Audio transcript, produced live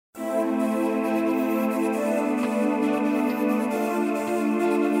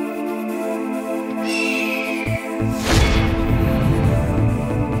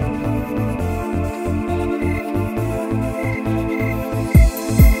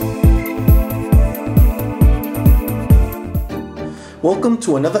Welcome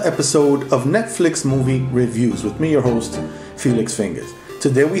to another episode of Netflix Movie Reviews with me, your host, Felix Fingers.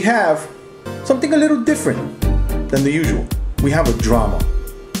 Today we have something a little different than the usual. We have a drama.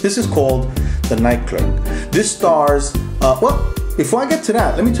 This is called The Night Clerk. This stars, before I get to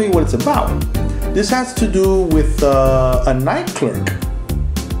that, let me tell you what it's about. This has to do with a night clerk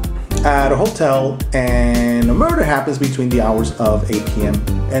at a hotel, and a murder happens between the hours of 8 p.m.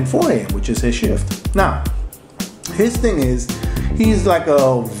 and 4 a.m., which is his shift. Now, his thing is, he's like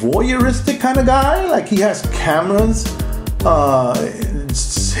a voyeuristic kind of guy. Like, he has cameras,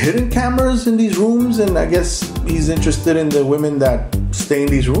 hidden cameras in these rooms, and I guess he's interested in the women that stay in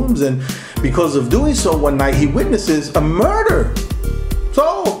these rooms. And because of doing so, one night he witnesses a murder.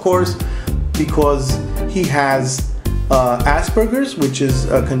 So, of course, because he has Asperger's, which is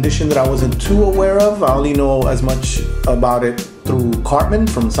a condition that I wasn't too aware of. I only know as much about it through Cartman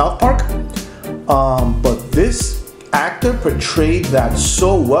from South Park. But this actor portrayed that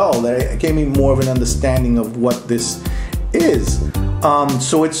so well that it gave me more of an understanding of what this is.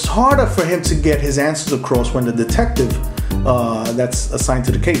 So it's harder for him to get his answers across when the detective that's assigned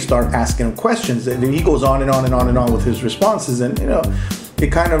to the case start asking him questions, and then he goes on and on and on and on with his responses, and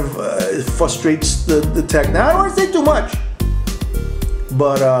it kind of frustrates the detective. Now, I don't want to say too much,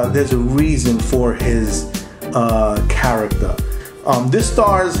 but there's a reason for his character. This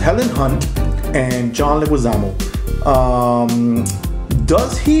stars Helen Hunt and John Leguizamo.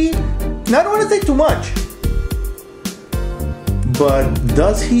 Does he, now I don't want to say too much, but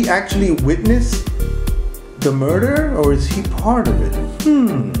does he actually witness the murder, or is he part of it?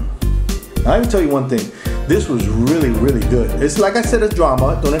 I can tell you one thing. This was really, really good. It's, like I said, a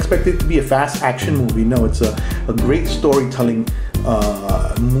drama. Don't expect it to be a fast action movie. No, it's a great storytelling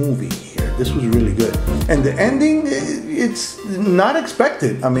movie here. This was really good. And the ending, it's not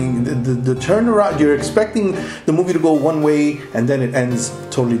expected. I mean, the turnaround, you're expecting the movie to go one way, and then it ends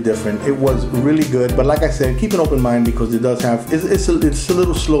totally different. It was really good. But like I said, keep an open mind, because it does have, it's a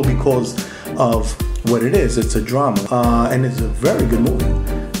little slow because of what it is. It's a drama. And it's a very good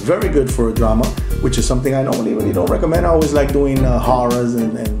movie. Very good for a drama, which is something I normally really don't recommend. I always like doing horrors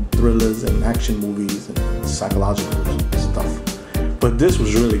and thrillers and action movies and psychological stuff. But this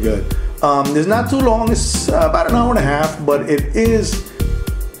was really good. It's not too long. It's about an hour and a half, but it is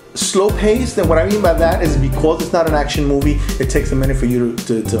slow paced. And what I mean by that is, because it's not an action movie, it takes a minute for you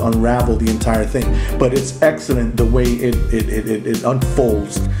to unravel the entire thing. But it's excellent the way it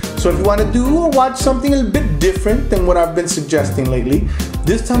unfolds. So if you want to do or watch something a little bit different than what I've been suggesting lately,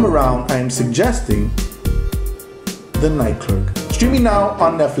 this time around I am suggesting The Night Clerk. Streaming now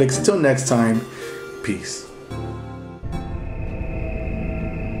on Netflix. Till next time, peace.